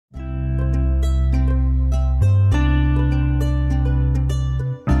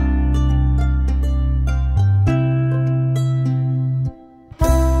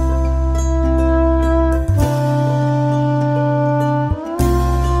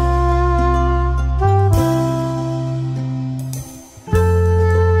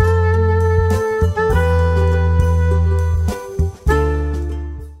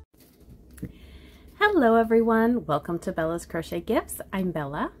Welcome to Bella's Crochet Gifts. I'm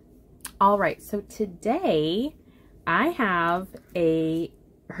Bella. All right, so today I have a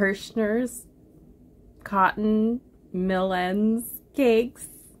Herrschner's cotton Millen's cakes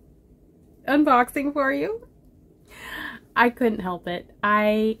unboxing for you. I couldn't help it.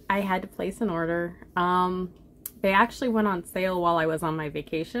 I had to place an order. They actually went on sale while I was on my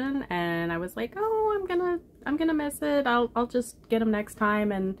vacation, and I was like, oh, I'm gonna miss it. I'll just get them next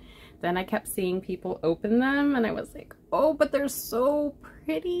time. And then I kept seeing people open them, and I was like, oh, but they're so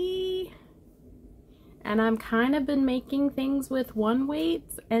pretty. And I'm kind of been making things with 1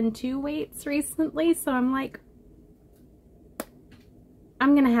 weights and 2 weights recently, so I'm like,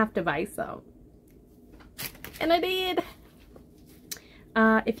 I'm gonna have to buy some. And I did.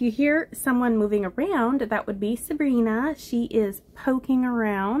 If you hear someone moving around, that would be Sabrina. She is poking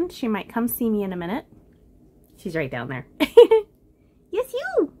around. She might come see me in a minute. She's right down there. Yes,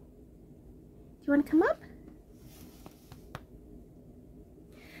 you! Do you want to come up?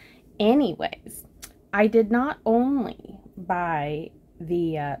 Anyways, I did not only buy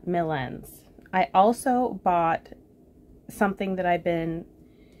the Millen's. I also bought something that I've been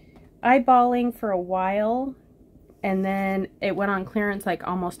eyeballing for a while, and then it went on clearance like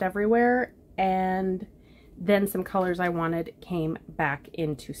almost everywhere, and then some colors I wanted came back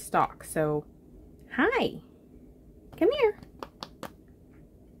into stock. So, hi! Come here.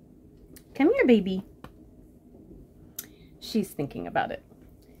 Come here, baby. She's thinking about it.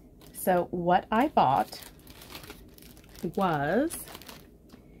 So what I bought was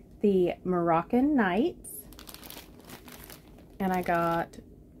the Moroccan Nights, and I got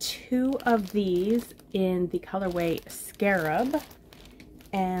 2 of these in the colorway Scarab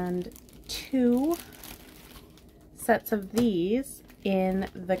and 2 sets of these in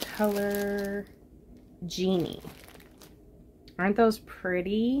the color Genie. Aren't those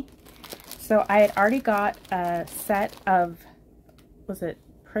pretty? So I had already got a set of, was it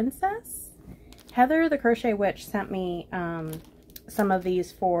Princess? Heather the Crochet Witch sent me some of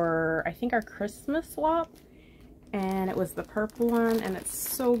these for, I think, our Christmas swap. And it was the purple one, and it's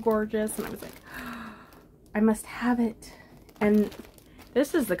so gorgeous. And I was like, oh, I must have it. And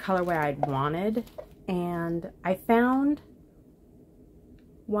this is the colorway I'd wanted. And I found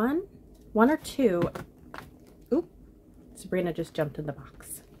one or two. Oop, Sabrina just jumped in the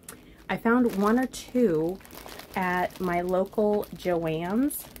box. I found 1 or 2 at my local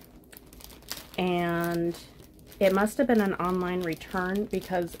Joann's, and it must have been an online return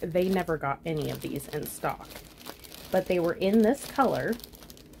because they never got any of these in stock. But they were in this color.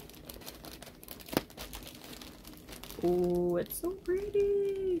 Ooh, it's so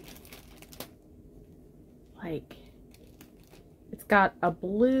pretty. Like, it's got a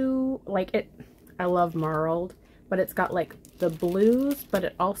blue, like it, I love marled, but it's got like the blues, but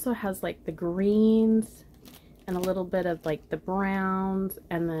it also has like the greens and a little bit of like the browns,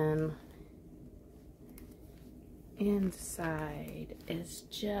 and then inside is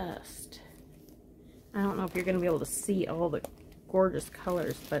just, I don't know if you're going to be able to see all the gorgeous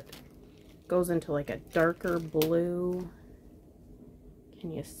colors, but it goes into like a darker blue.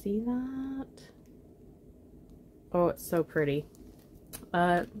 Can you see that? Oh, it's so pretty.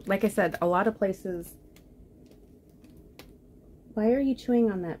 Like I said, a lot of places. Why are you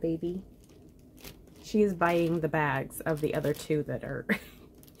chewing on that, baby? She is buying the bags of the other 2 that are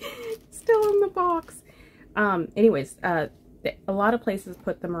still in the box. Anyways, a lot of places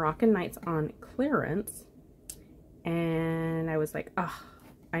put the Moroccan Nights on clearance, and I was like, oh,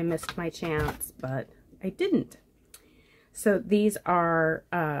 I missed my chance, but I didn't. So these are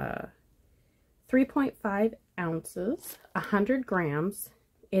 3.5 ounces, 100 grams.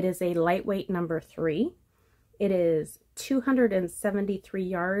 It is a lightweight number 3. It is 273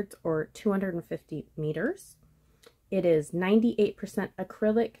 yards or 250 meters. It is 98%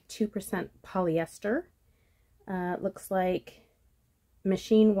 acrylic, 2% polyester. Looks like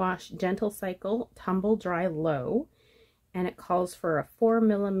machine wash, gentle cycle, tumble dry low, and it calls for a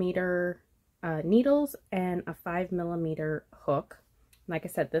 4mm needles and a 5mm hook. Like I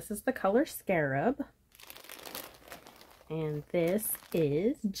said, this is the color Scarab, and this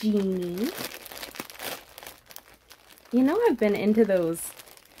is Genie. You know, I've been into those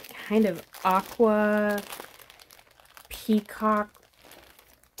kind of aqua, peacock,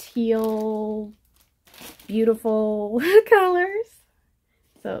 teal, beautiful colors.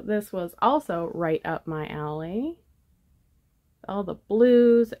 So this was also right up my alley. All the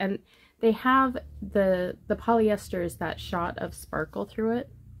blues, and they have the polyester is that shot of sparkle through it.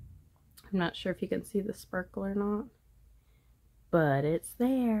 I'm not sure if you can see the sparkle or not, but it's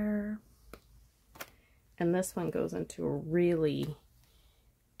there. And this one goes into a really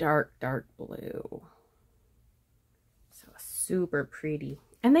dark blue. super pretty.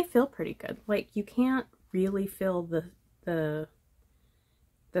 And they feel pretty good. Like, you can't really feel the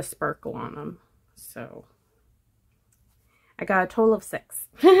sparkle on them. So, I got a total of 6.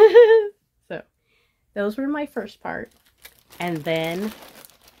 So, those were my first part. And then,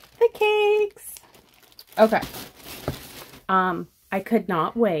 the cakes. Okay. I could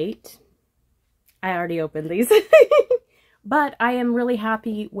not wait. I already opened these. But I am really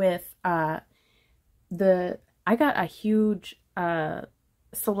happy with, I got a huge,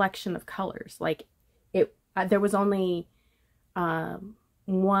 selection of colors. Like, there was only,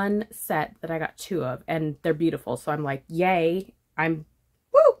 one set that I got 2 of, and they're beautiful. So I'm like, yay,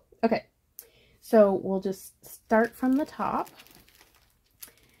 woo! Okay. So we'll just start from the top.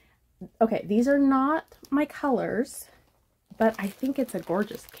 Okay, these are not my colors, but I think it's a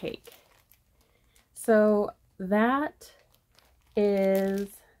gorgeous cake. So that is,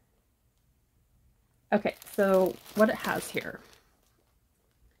 okay, so what it has here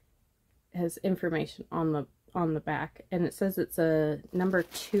has information on the back, and it says it's a number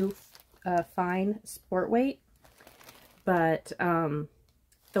 2 fine sport weight, but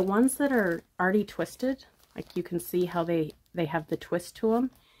the ones that are already twisted, like you can see how they have the twist to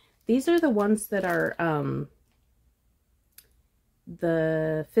them. These are the ones that are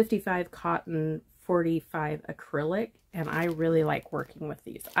the 55 cotton, 45 acrylic, and I really like working with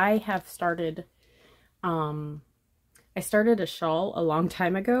these. I have started, I started a shawl a long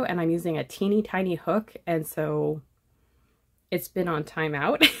time ago, and I'm using a teeny tiny hook, and so it's been on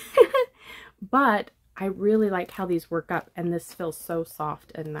timeout. But I really like how these work up, and this feels so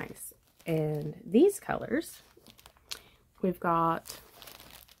soft and nice. And these colors, we've got,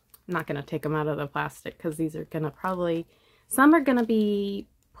 I'm not going to take them out of the plastic because these are going to probably, some are going to be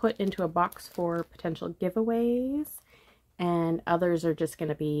put into a box for potential giveaways, and others are just going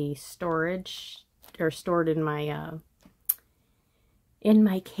to be storage or stored in my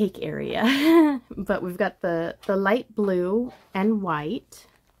cake area. But we've got the light blue and white,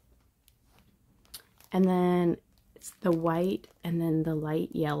 and then it's the white and then the light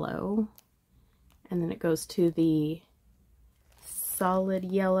yellow, and then it goes to the solid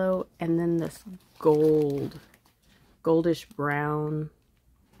yellow, and then this goldish brown,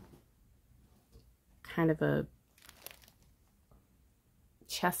 kind of a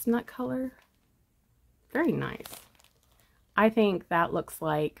chestnut color. Very nice. I think that looks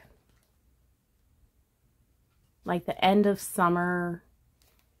like the end of summer,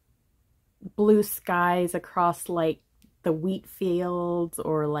 blue skies across like the wheat fields,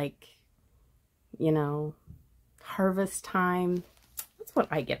 or like, you know, harvest time. That's what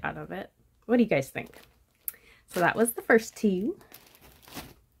I get out of it. What do you guys think? So that was the first 2.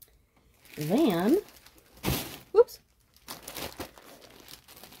 Then, whoops.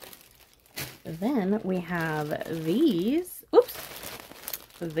 Then we have these,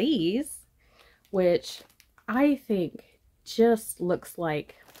 these, which I think just looks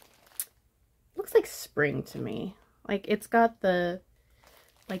like spring to me. Like, it's got the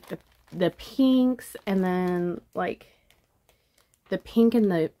pinks, and then like the pink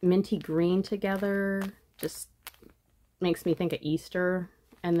and the minty green together just makes me think of Easter,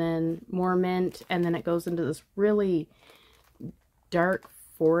 and then more mint, and then it goes into this really dark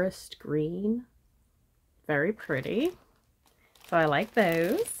forest green. Very pretty. So I like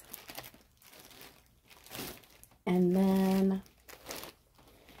those. And then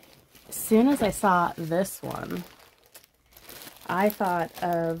as soon as I saw this one, I thought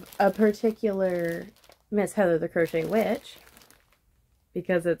of a particular Miss Heather the Crochet Witch,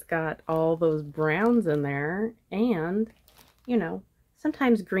 because it's got all those browns in there, and, you know,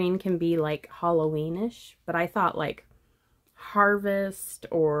 sometimes green can be like Halloweenish, but I thought like harvest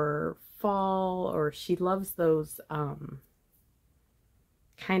or fall, or she loves those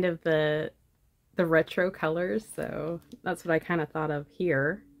kind of the retro colors, so that's what I kind of thought of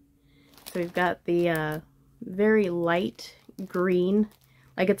here. So we've got the very light green,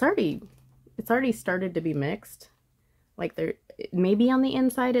 like it's already started to be mixed, like there maybe on the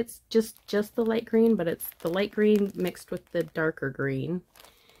inside it's just the light green, but it's the light green mixed with the darker green,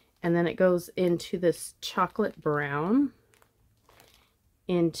 and then it goes into this chocolate brown,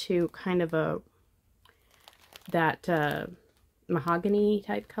 into kind of that mahogany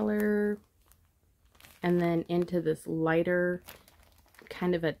type color, and then into this lighter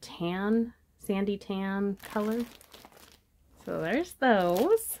kind of a tan, sandy tan color. So there's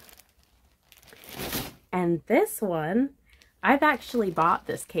those. And this one, I've actually bought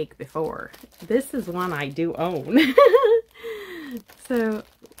this cake before. This is one I do own. So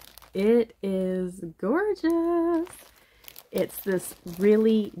it is gorgeous. It's this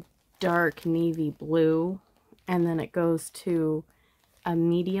really dark navy blue, and then it goes to a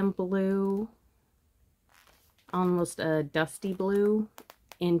medium blue, almost a dusty blue,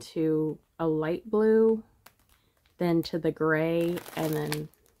 into a light blue, then to the gray, and then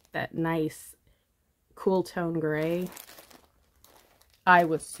that nice cool tone gray. I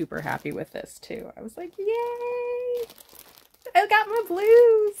was super happy with this too. I was like, yay! I got my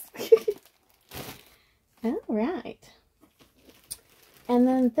blues! All right. And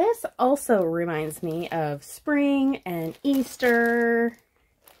then this also reminds me of spring and Easter.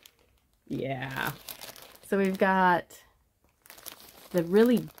 Yeah. So we've got the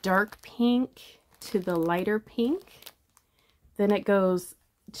really dark pink to the lighter pink. Then it goes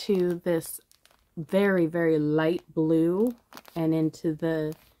to this very, very light blue and into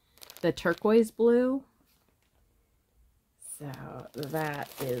the turquoise blue. So that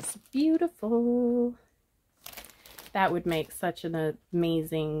is beautiful. That would make such an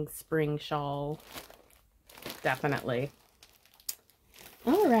amazing spring shawl. Definitely.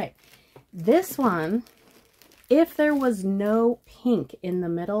 All right. This one, if there was no pink in the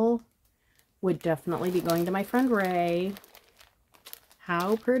middle, would definitely be going to my friend Ray.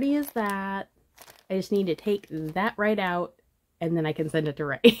 How pretty is that? I just need to take that right out and then I can send it to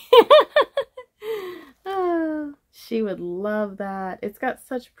Ray. Oh, she would love that. It's got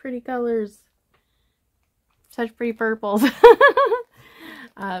such pretty colors. Such pretty purples.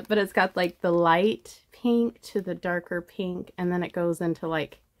 But it's got like the light pink to the darker pink, and then it goes into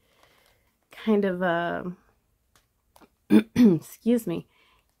like kind of a excuse me,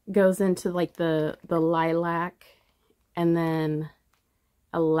 goes into like the lilac, and then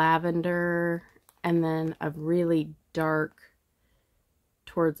a lavender, and then a really dark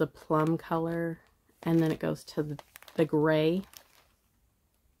towards a plum color, and then it goes to the gray.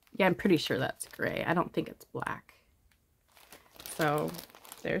 Yeah, I'm pretty sure that's gray. I don't think it's black. So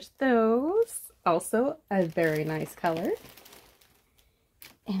there's those. Also a very nice color.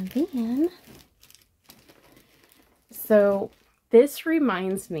 And then, so this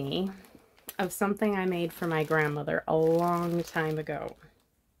reminds me of something I made for my grandmother a long time ago.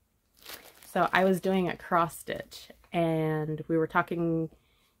 So I was doing a cross stitch and we were talking,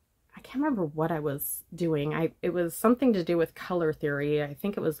 I can't remember what I was doing. It was something to do with color theory. I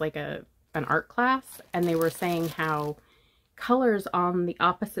think it was like an art class, and they were saying how colors on the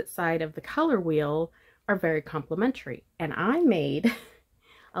opposite side of the color wheel are very complementary. And I made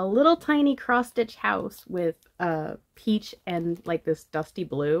a little tiny cross stitch house with peach and like this dusty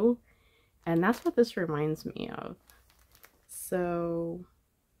blue, and that's what this reminds me of. So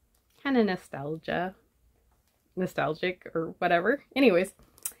kind of nostalgic or whatever. Anyways,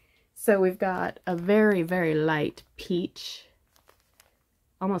 so we've got a very, very light peach,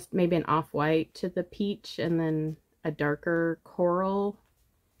 almost maybe an off-white to the peach, and then a darker coral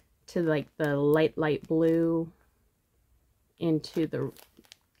to like the light blue into the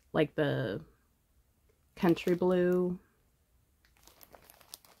like the country blue.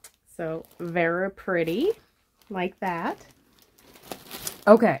 So very pretty like that.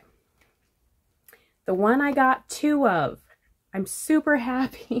 Okay. The one I got 2 of, I'm super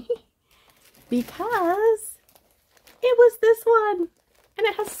happy because it was this one and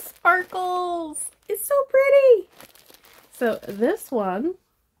it has sparkles. It's so pretty. So this one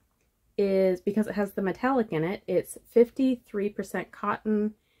is, because it has the metallic in it, it's 53%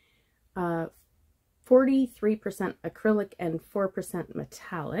 cotton, 43% acrylic, and 4%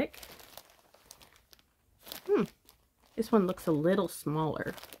 metallic. This one looks a little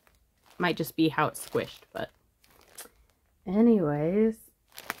smaller. Might just be how it's squished, but anyways,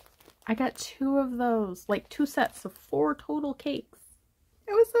 I got 2 of those, like 2 sets of 4 total cakes.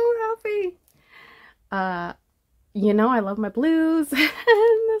 I was so happy. You know, I love my blues. And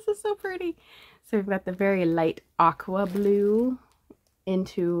this is so pretty. So we've got the very light aqua blue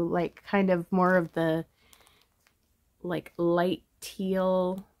into like kind of more of the like light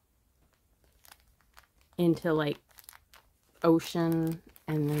teal into like ocean,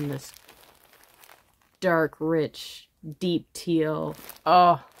 and then this dark, rich, deep teal.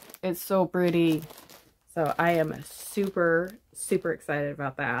 Oh, it's so pretty. So I am super, super excited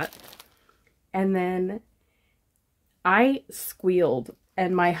about that. And then I squealed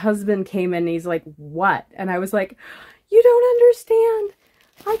and my husband came in and he's like, what? And I was like, you don't understand.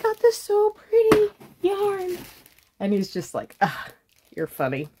 I got this so pretty yarn. And he's just like, ah, you're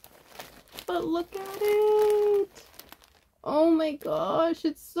funny. But look at it. Oh my gosh,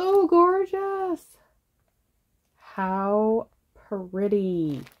 it's so gorgeous. How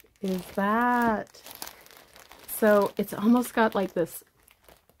pretty is that? So it's almost got like this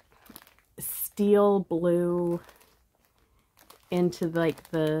steel blue into like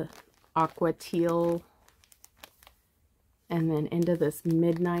the aqua teal and then into this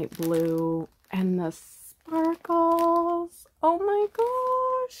midnight blue and the sparkles. Oh my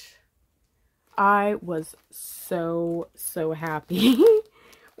gosh. I was so happy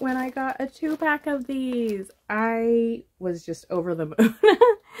when I got a 2-pack of these. I was just over the moon.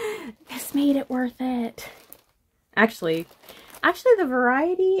 This made it worth it. Actually, the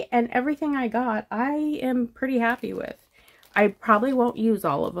variety and everything I got, I am pretty happy with. I probably won't use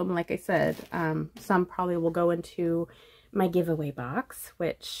all of them, like I said. Some probably will go into my giveaway box,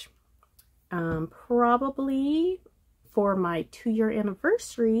 which probably for my 2-year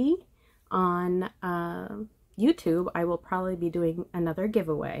anniversary on YouTube, I will probably be doing another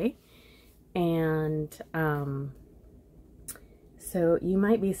giveaway. And so you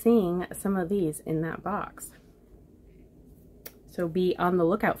might be seeing some of these in that box. So be on the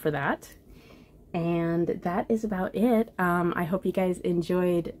lookout for that. And that is about it. I hope you guys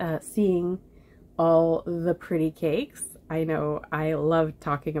enjoyed seeing all the pretty cakes. I know I loved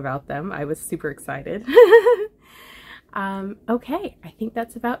talking about them. I was super excited. Okay, I think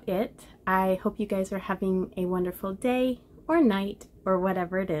that's about it. I hope you guys are having a wonderful day or night or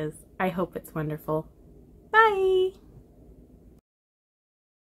whatever it is. I hope it's wonderful. Bye!